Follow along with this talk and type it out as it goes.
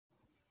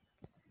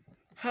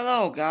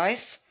Hello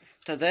guys,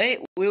 today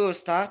we will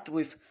start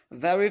with a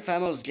very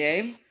famous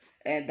game,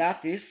 and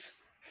that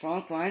is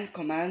Frontline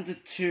Commando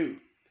 2.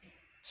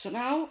 So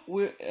now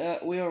we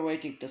are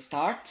waiting to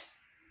start.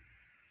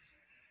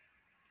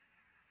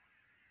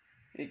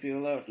 It will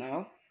load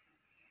now.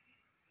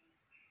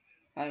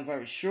 I'm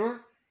very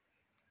sure.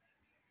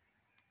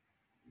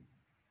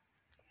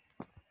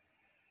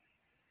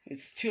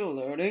 It's still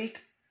loading.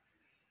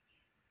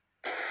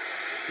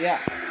 Yeah.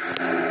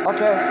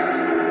 Okay,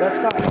 let's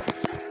start.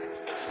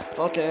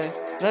 Okay,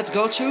 let's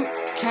go to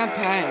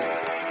campaign.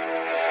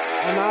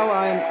 And now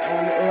I'm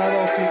on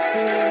level 15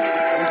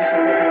 and this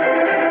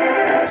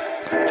is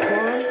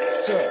Storm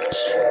Search.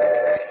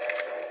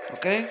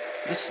 Okay,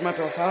 this is my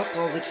profile,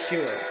 called it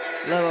Hero.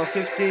 Level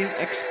 15,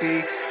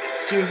 XP,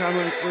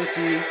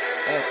 240,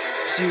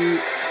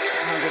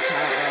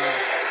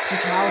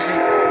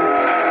 2000.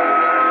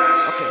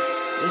 Okay,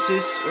 this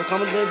is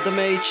recommended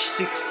damage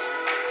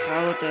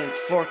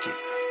 640.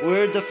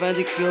 We're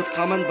defending field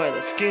command by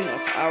the skin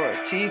of our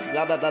teeth,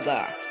 blah blah blah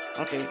blah.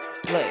 Okay,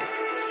 play.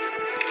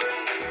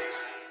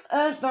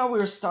 And now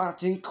we're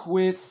starting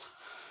with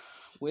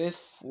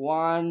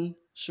one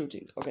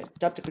shooting. Okay,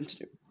 tap to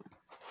continue.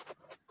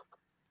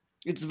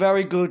 It's a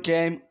very good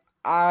game.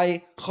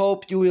 I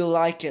hope you will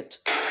like it.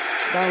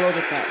 Download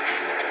it now.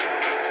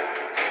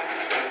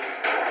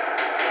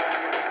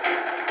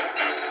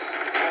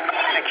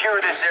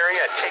 Secure this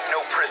area and take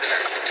no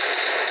prisoners.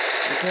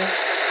 Okay?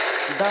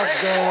 That's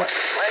the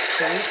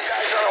thing.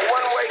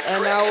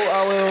 And now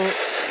I will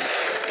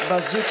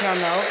bazooka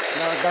now.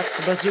 Now that's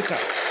the bazooka.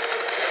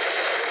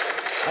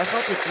 I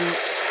hope it will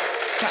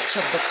catch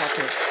up the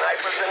fucker.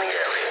 Snipers in the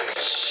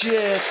area.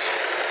 Shit.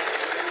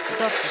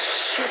 That's a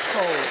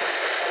shithole.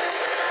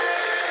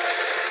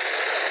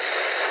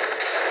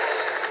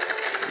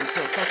 It's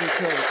so fucking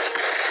close.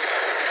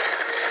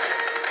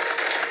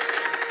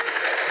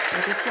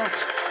 But it's not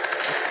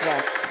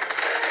effective.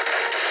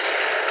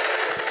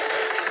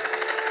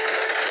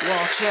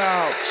 Watch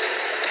out.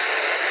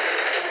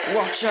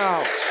 Watch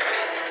out.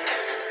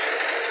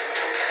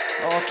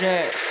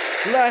 Okay.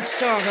 Let's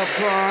start up,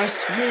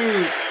 guys.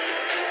 Move.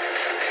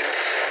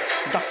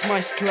 That's my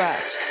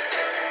strat.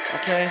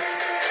 Okay.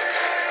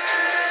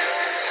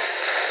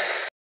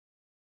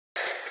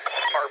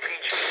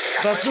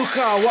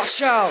 Bazooka,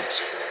 watch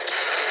out!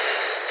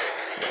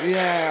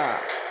 Yeah,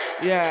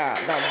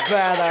 the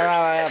better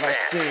I've ever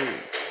seen.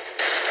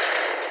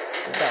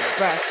 The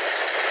best.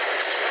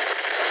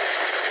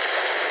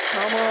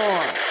 Come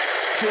on,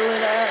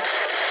 killing it.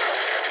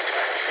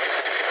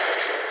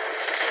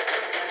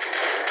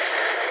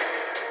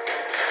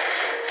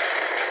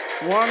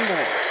 One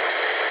more,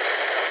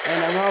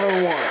 and another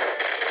one.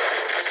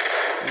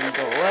 And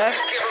the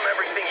left. Give them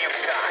everything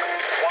you've got.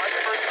 Watch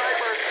for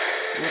snipers.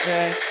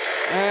 Okay.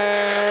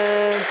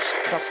 And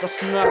that's the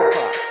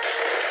sniper.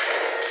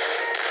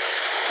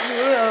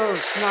 Little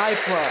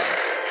sniper.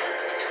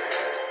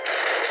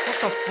 What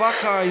the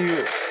fuck are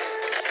you?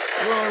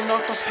 You're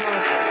not a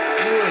sniper.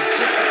 You're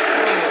just a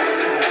terrorist.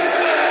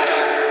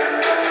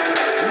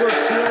 You're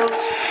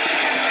killed.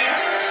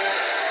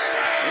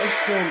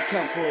 Mission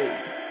complete.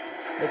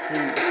 Let's see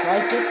the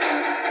crisis.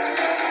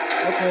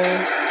 Okay.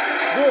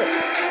 Good.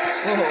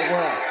 Oh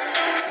wow.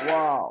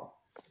 Wow.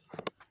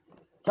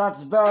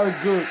 That's very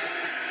good.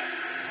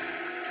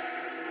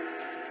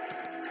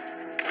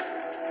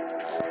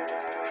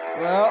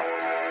 Well,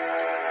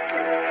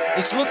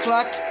 it looks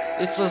like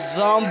it's a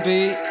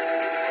zombie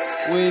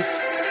with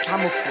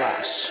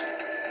camouflage.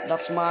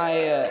 That's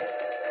my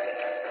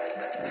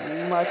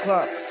my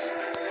class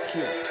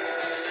here.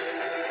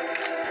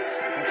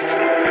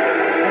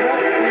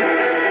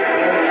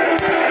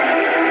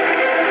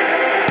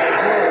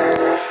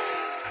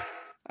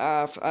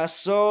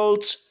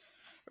 Assault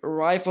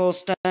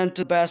rifles tend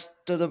to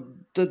best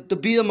to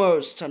be the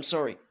most. I'm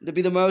sorry, to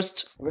be the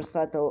most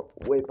versatile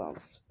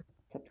weapons.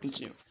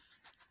 Continue.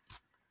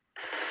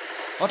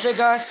 Okay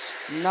guys,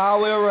 now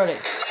we're ready.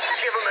 Give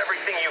them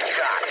everything you've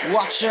got.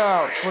 Watch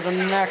out for the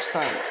next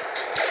time.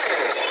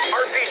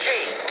 RPG,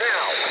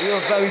 now.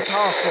 You're very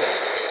powerful.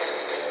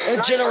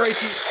 And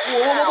generating.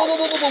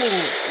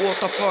 Whoa. What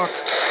the fuck?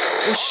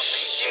 Oh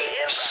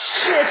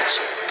shit.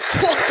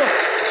 What the?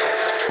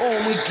 Oh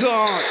my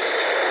god.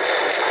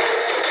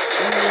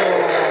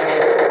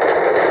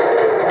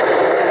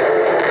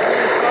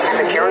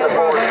 Secure the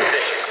forward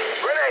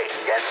position. Grenade,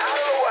 get out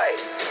of the way.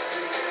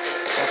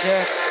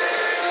 Okay.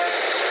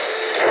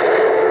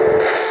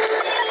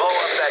 Blow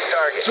up that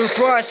target.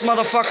 Surprise,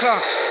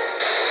 motherfucker!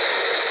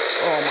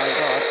 Oh my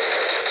god.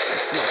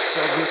 It's not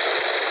so good.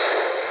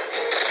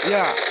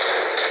 Yeah.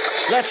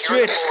 Let's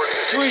reach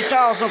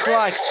 3,000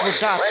 likes for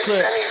that clip. Let's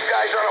send these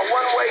guys on a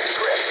one-way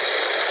trip.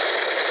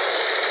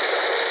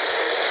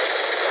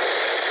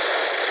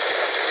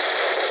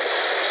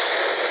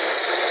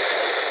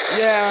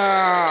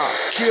 Yeah.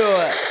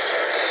 Kill it.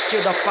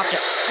 Kill the fucker.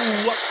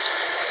 What?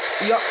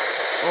 Yeah.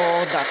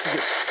 Oh, that's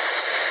good.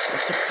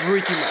 That's a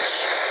pretty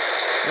much.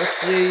 Let's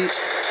see.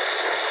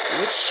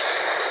 Which?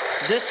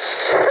 This?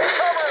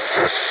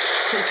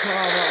 Take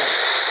cover.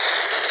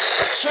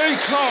 Take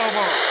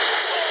cover.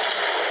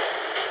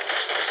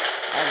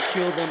 and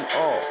kill them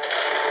all.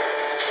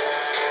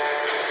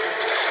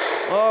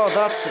 Oh,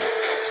 that's it.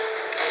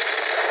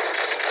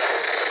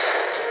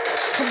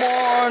 Come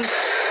on!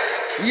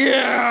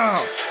 Yeah!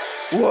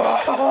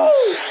 Whoa!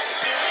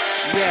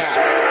 Yeah!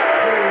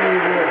 Very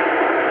good.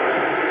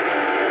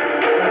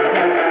 Now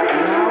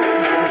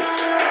it's good.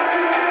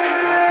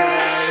 Okay.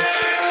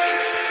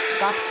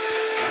 That's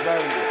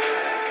very good.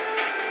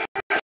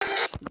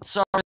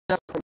 Sorry,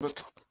 that's very good.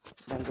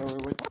 Don't go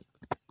away.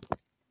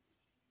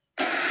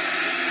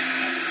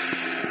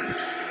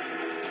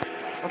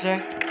 Okay.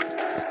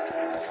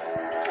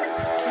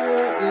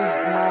 Here is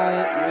my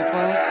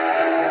weapons,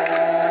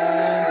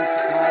 and this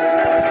is my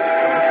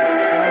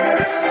helmet,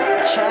 this is a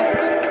chest,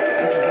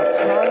 this is a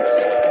pants,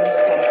 and this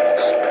is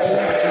camouflage.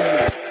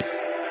 AC.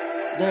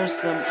 There's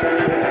some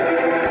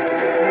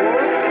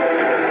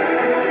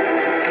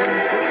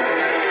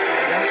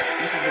yeah,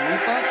 this is the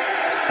weapons.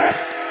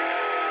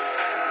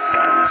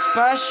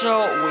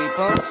 Special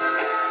weapons,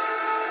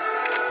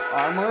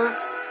 armor,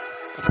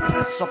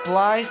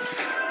 supplies,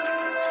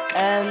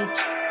 and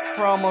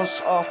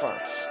promos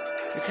offers.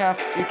 You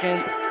can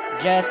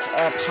get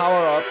a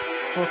power up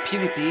for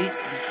PvP.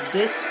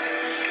 This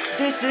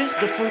is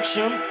the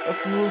function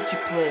of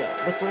multiplayer.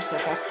 But first I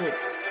have to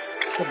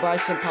buy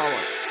some power.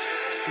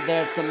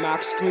 There's the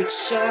max crit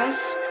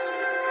chance,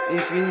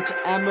 infinite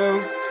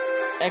ammo,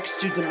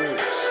 extra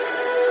damage.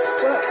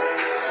 But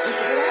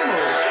it's good ammo.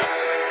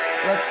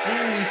 Let's see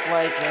if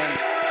I can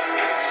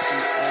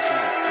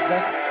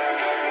get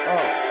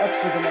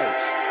extra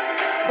damage.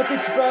 But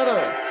it's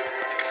better.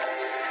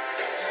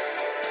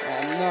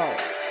 No.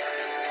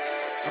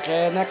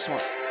 Okay, next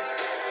one.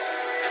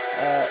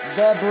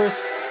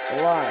 Debris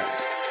line.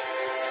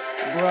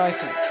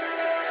 Brighton.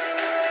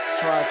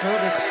 Striker.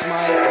 This is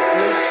my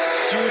first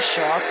sewer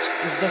shot.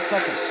 Is the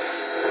second.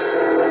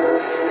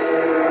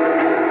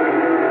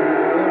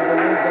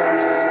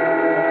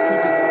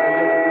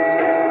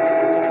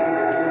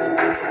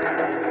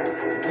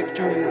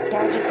 Victory.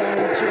 Target down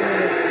in 2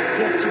 minutes.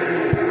 Get to be.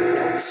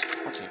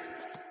 Okay.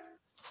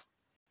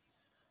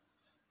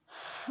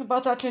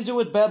 But I can do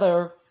it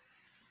better.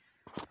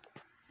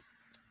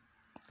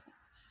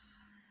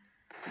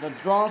 The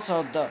drones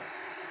are the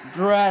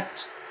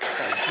great.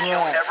 Every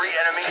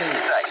enemy in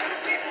sight.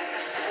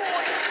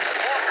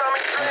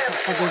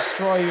 To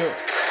destroy you.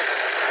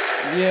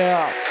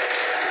 Yeah.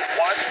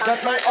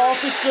 Got my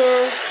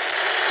officer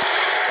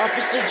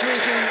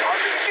drinking.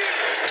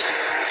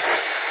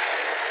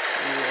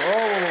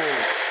 Whoa.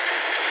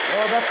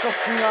 Oh, that's a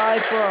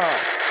sniper.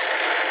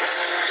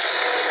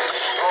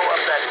 Blow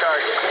up that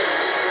target.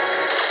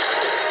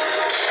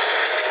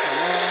 Come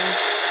on.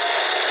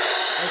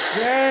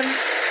 Again?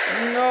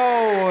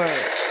 No way.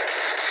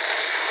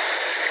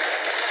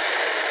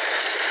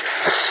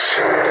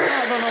 I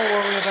don't know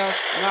what we're about.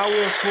 Now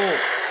we're full.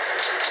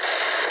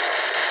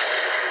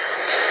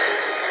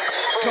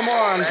 Come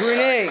on,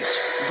 grenade!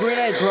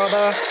 Grenade,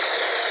 brother!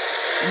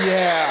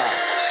 Yeah!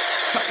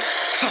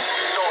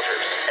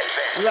 Soldiers,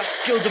 advance.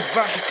 Let's kill the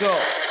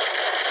vehicle!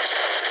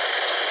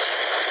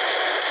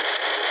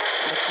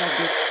 That's not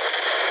good.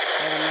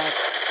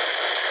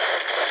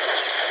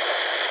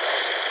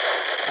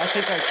 I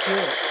think I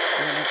killed.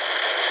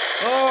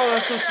 Oh,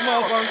 there's some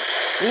smoke on.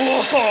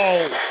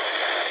 Whoa!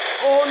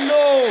 Oh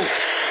no!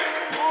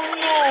 Oh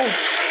no!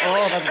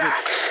 Oh, that's good.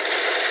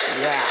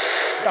 Yeah,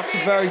 that's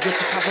very good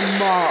to have a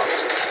mod.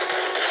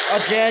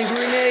 Again,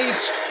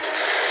 grenade.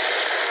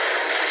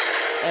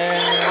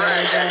 And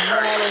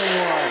another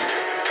one.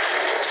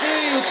 See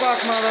you, fuck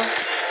mother.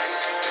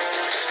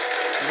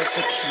 Let's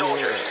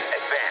secure.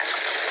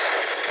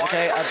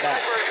 Okay, I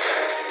bet.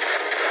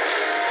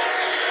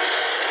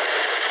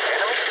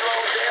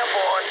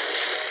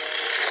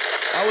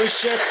 Oh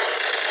shit.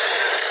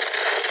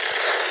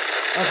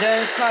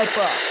 Again,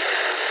 sniper.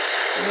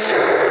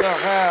 What the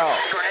hell?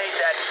 Grenade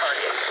that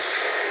target.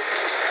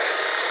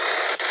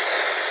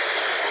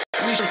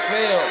 Mission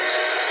failed.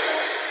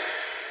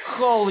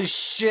 Holy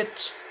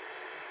shit.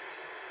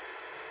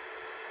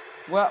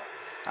 Well,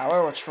 I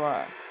will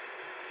try.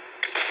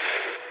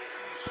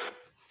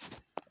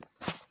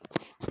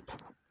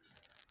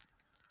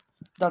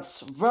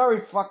 That's very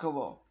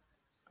fuckable.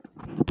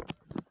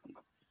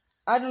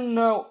 I don't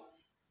know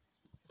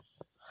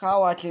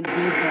how I can beat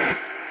them.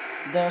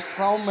 There's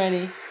so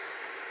many,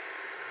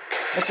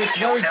 but it's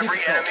very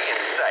difficult.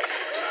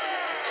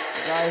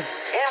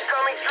 Guys,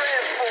 incoming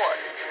transport.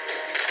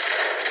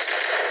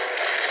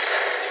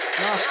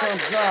 smash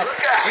thumbs up.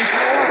 If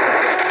you want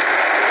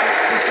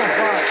to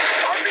survive.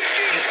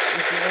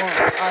 If you want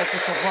I to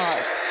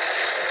survive.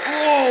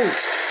 Whoa!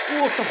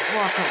 What the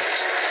fuck?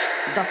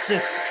 That's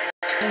it.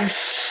 Oh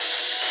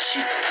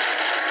shit!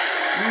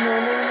 No!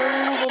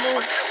 Oh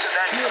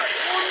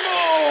no!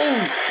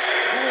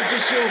 What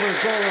is over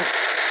going on?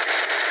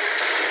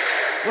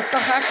 What the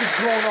heck is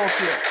going on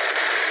here?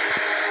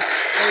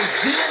 Is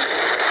this?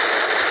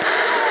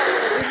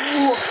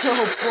 What the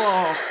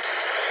fuck?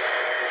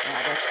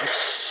 Ah, that's a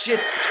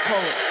shit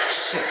color.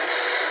 Shit.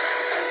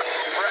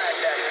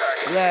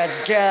 Let's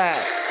get.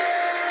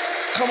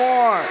 Come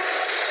on.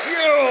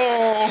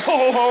 Yo! Ho,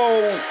 ho.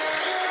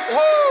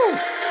 Woo!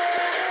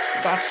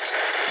 That's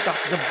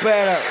the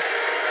better.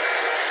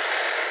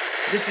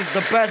 This is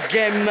the best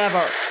game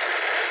ever.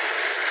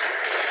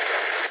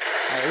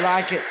 I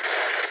like it.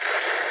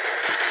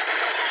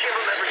 Give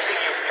them everything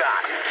you've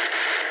got.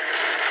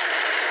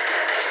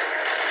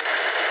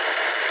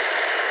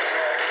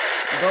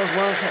 Those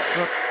ones,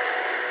 but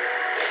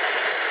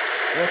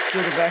let's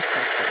kill the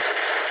backpack first.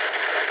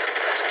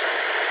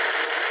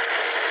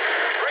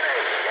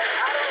 Grenade, get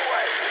out of the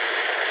way.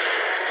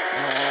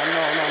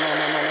 No.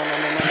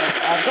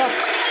 I've got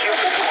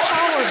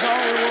powers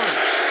all the way.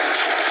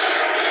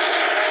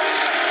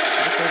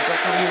 Okay, I've got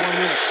only 1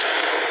 minute.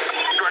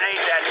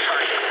 Grenade that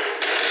target.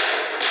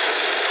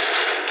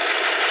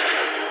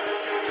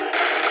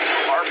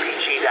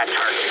 RPG that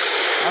target.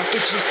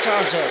 RPG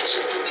started.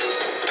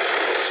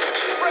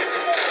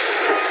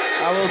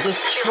 I will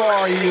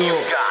destroy you.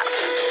 You've got.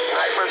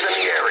 Snipers in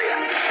the area.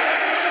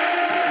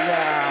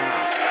 Yeah.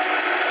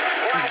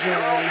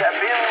 Drones have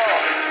been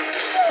lost.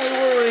 Don't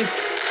worry.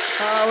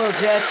 I will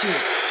get you.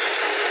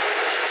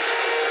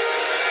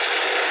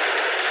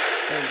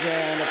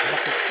 Again, a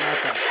fucking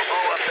sniper.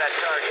 Blow up that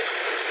target.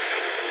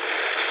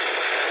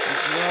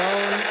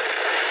 Drone.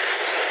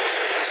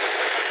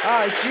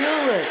 I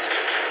killed it.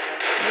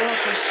 What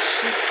the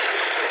shit.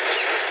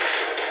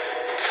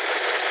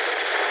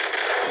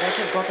 That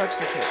hit got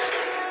extra hit.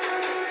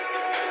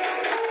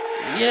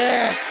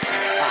 Yes!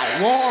 I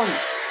won!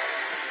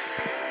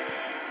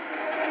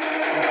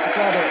 That's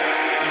better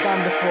than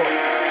before.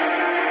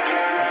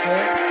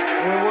 Okay?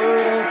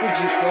 Reward RPG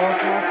plus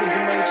massive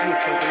damage is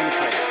totally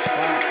free.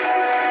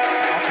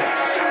 Okay.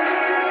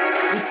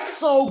 It's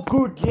so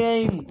good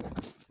game!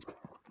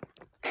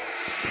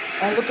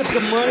 And look at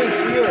the money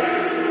here.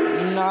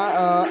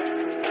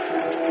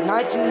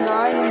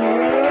 99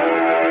 million?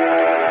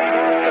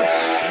 What the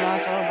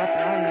not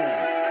 99 million.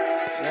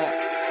 Yeah.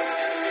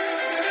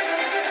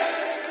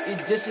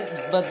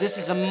 This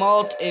is a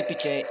mod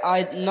APK.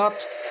 I'm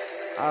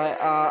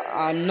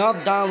not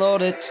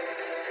downloaded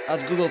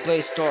at Google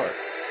Play Store.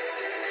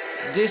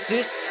 This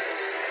is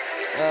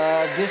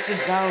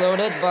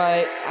downloaded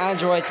by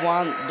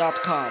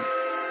android1.com.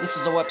 This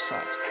is a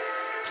website.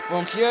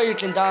 From here you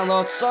can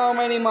download so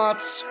many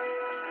mods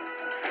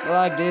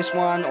like this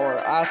one, or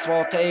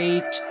Asphalt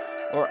 8,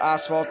 or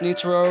Asphalt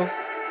Nitro.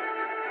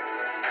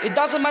 It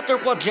doesn't matter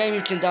what game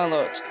you can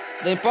download.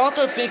 The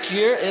important thing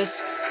here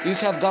is you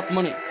have got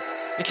money.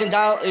 You can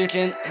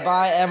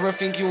buy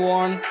everything you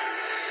want.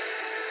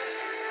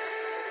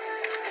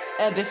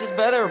 And this is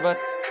better, but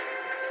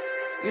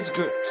it's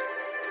good.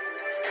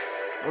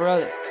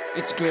 Really,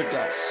 it's good,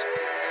 guys.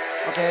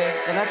 Okay,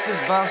 the next is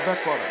Bass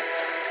Backwater.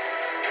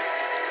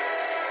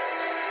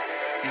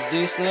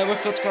 This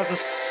neighborhood has a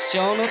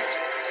Sionet.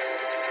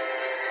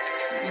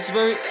 It's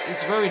very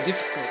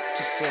difficult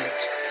to say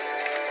it.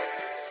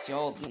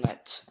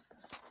 Sionet.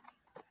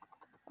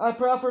 I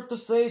prefer to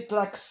say it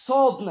like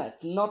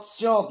Soldnet, not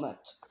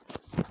Sionet.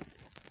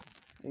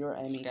 You're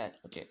aiming at,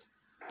 okay.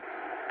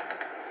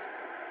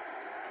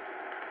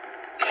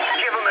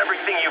 Give them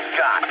everything you've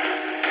got.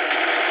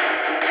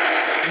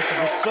 This is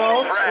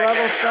Assault,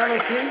 level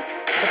 17,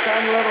 but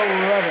I'm level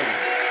 11.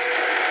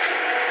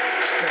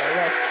 So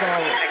that's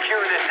solid.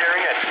 Secure this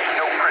area and take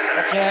no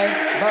prisoners. Okay,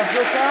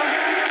 Bazooka,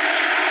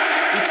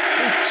 it's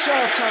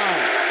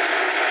showtime.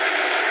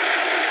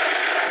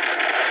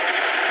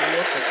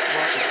 What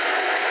it.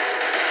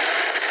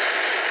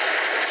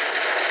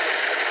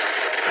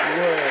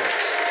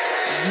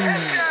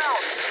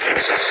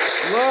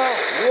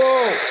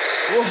 Whoa.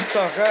 What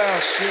the hell,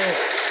 shit.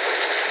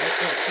 Let's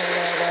not say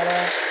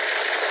that.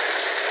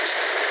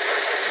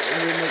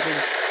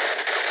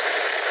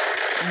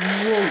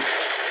 Whoa.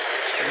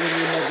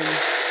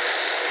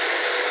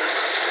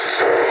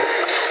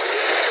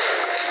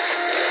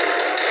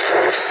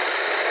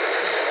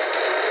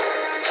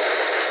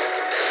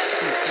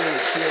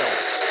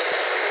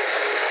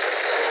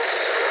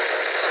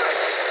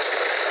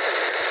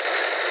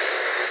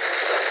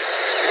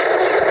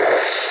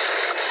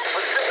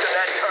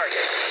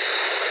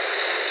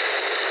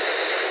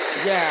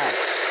 Yeah.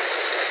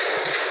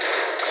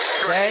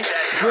 Okay.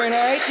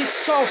 Grenade, it's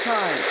so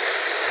time.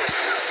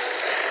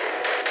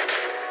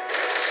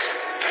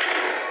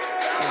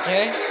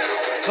 Okay.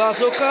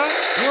 Bazooka,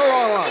 you're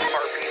online.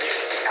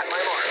 At my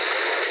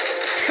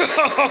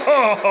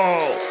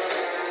mark.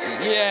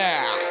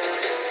 Yeah.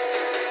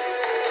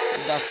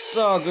 That's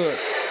so good.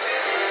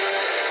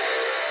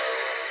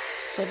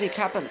 Something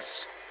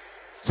happens.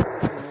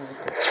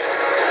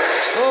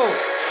 Oh,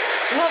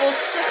 level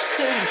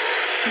 16.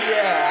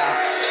 Yeah.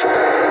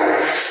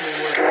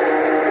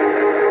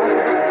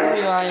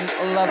 I'm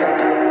 11.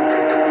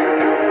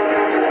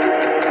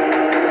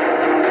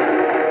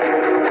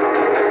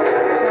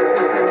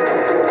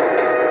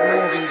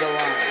 Moving the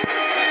line.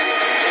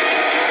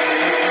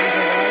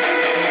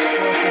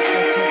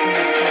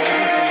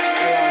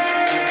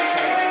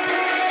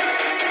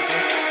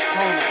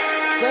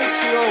 Thanks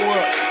to your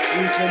work,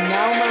 we can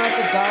now mount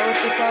a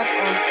direct attack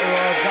on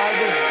our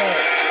Zyger's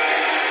base.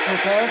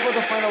 Prepare for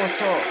the final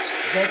assault.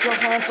 Get your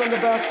hands on the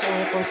best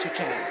weapons you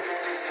can.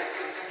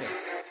 Okay.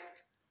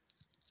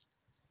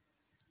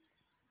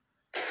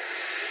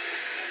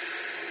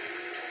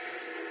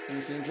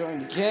 If you're enjoying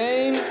the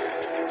game,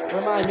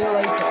 remind me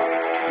later.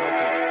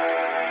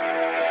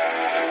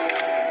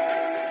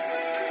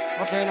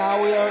 Okay,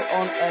 now we are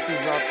on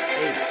episode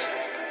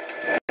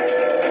 8.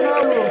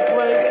 Now we'll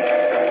play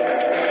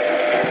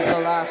the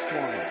last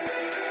one.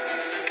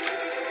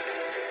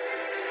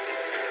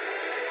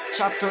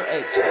 Chapter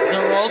 8. The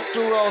Road to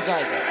Rhode.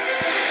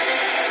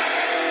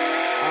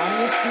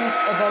 Amnesty is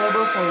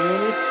available for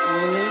units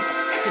willing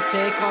to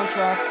take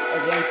contracts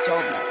against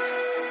Subnet.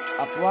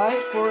 Apply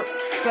for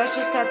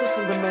special status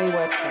on the main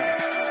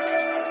website.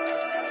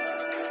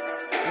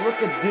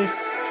 Look at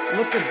this.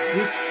 Look at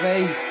this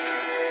face.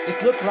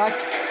 It looks like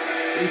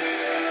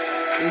it's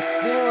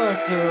similar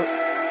to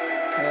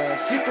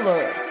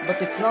Hitler,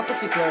 but it's not a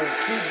Hitler.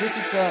 This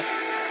is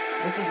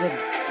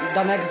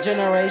the next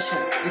generation.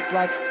 It's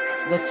like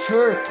the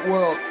Third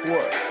World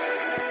War.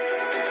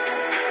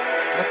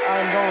 But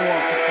I don't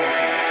want to talk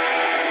about it.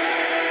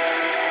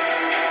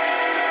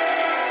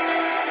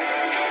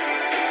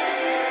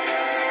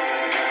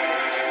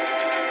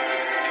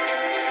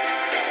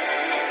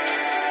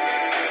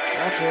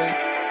 Okay.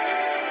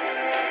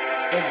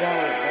 Take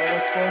down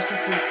Rebel's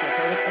forces in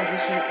strategic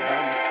position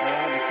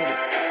around the city.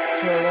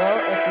 To allow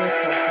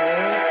eclipse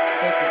artillery to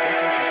take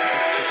replacement of the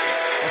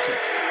ships. Okay.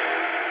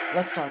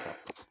 Let's start up.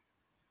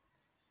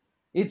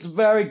 It's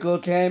very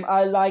good game.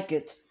 I like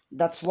it.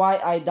 That's why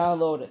I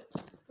downloaded it.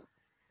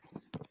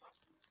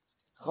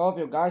 Hope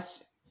you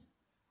guys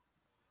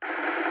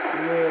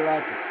really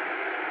like it.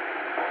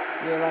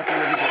 You like the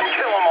video.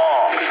 Kill them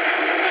all.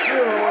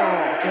 Kill them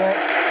all, okay?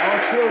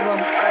 I'll kill them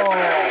all.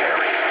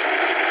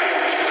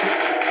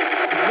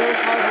 It's very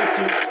hard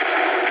to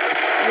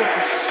look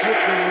at shit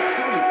when you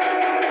kill it.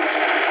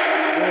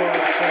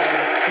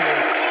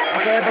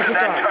 Okay,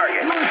 bazooka.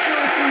 You will kill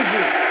it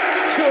easy.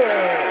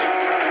 Kill.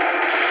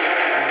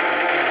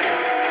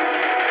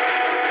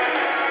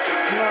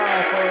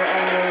 Sniper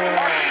all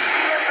around.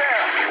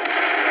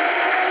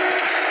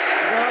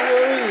 Don't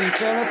worry, you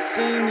cannot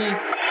see me.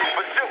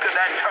 Bazooka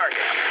that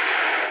target.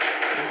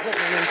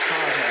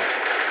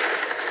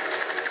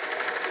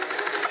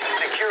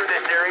 Secure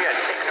this area and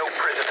take no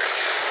prisoners.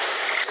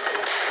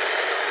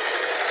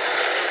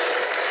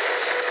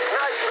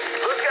 Nice.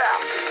 Look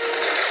out.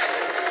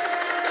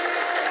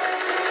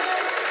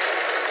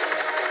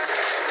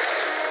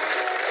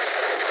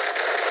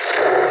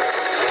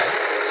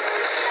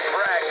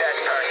 Frag that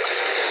target.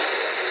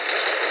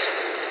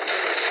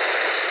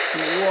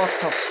 What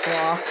the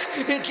fuck?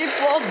 It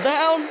falls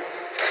down?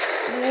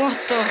 What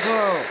the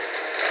hell?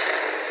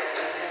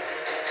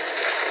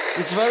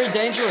 It's very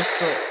dangerous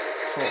to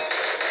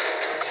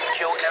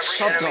Kill every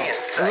shotgun. enemy in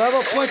sight.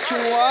 Level 21.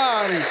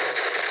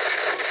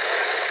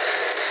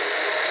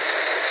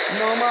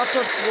 No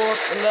matter what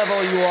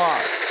level you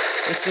are,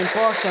 it's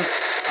important.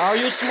 Are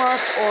you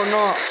smart or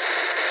not?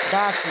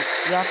 That's it.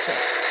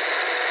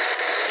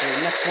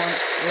 Okay, next one,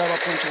 level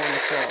 21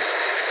 as well.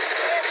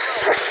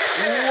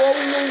 Whoa.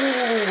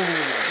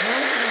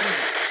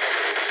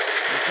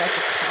 It's like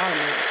a car,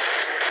 man.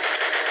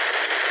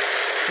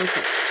 Look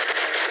at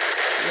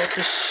what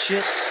the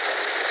shit.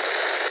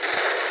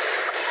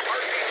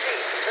 RPG,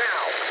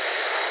 now.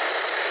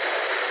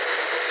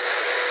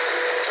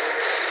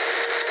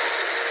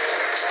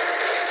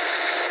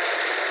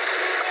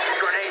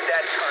 Grenade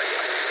that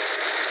target.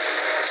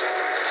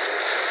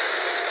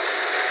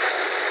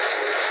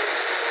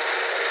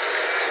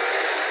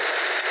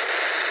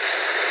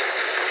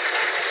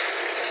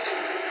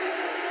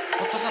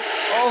 What the fuck?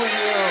 Oh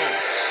no!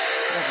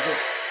 That's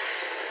good.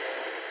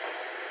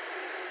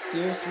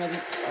 Use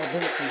medic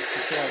abilities to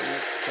kill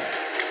this guy.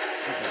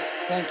 Okay,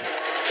 thank you.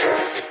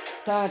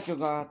 Thank you,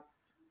 God.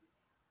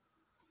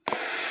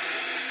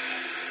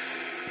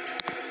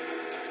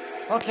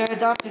 Okay,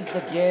 that is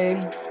the game.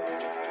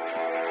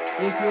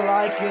 If you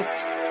like it,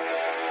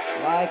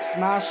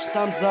 smash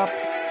thumbs up. I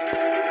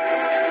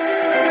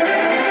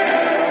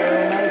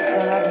will make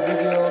the next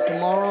video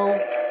tomorrow.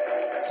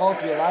 Hope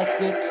you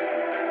liked it.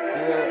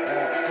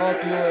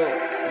 Hope you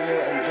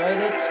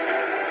enjoyed it.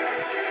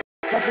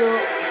 Thank you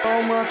so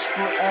much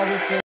for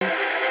everything,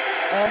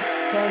 and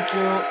thank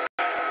you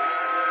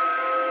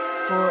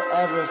for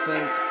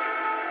everything.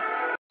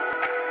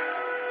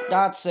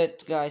 That's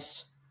it,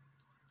 guys.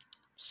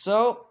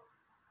 So,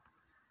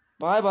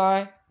 bye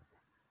bye.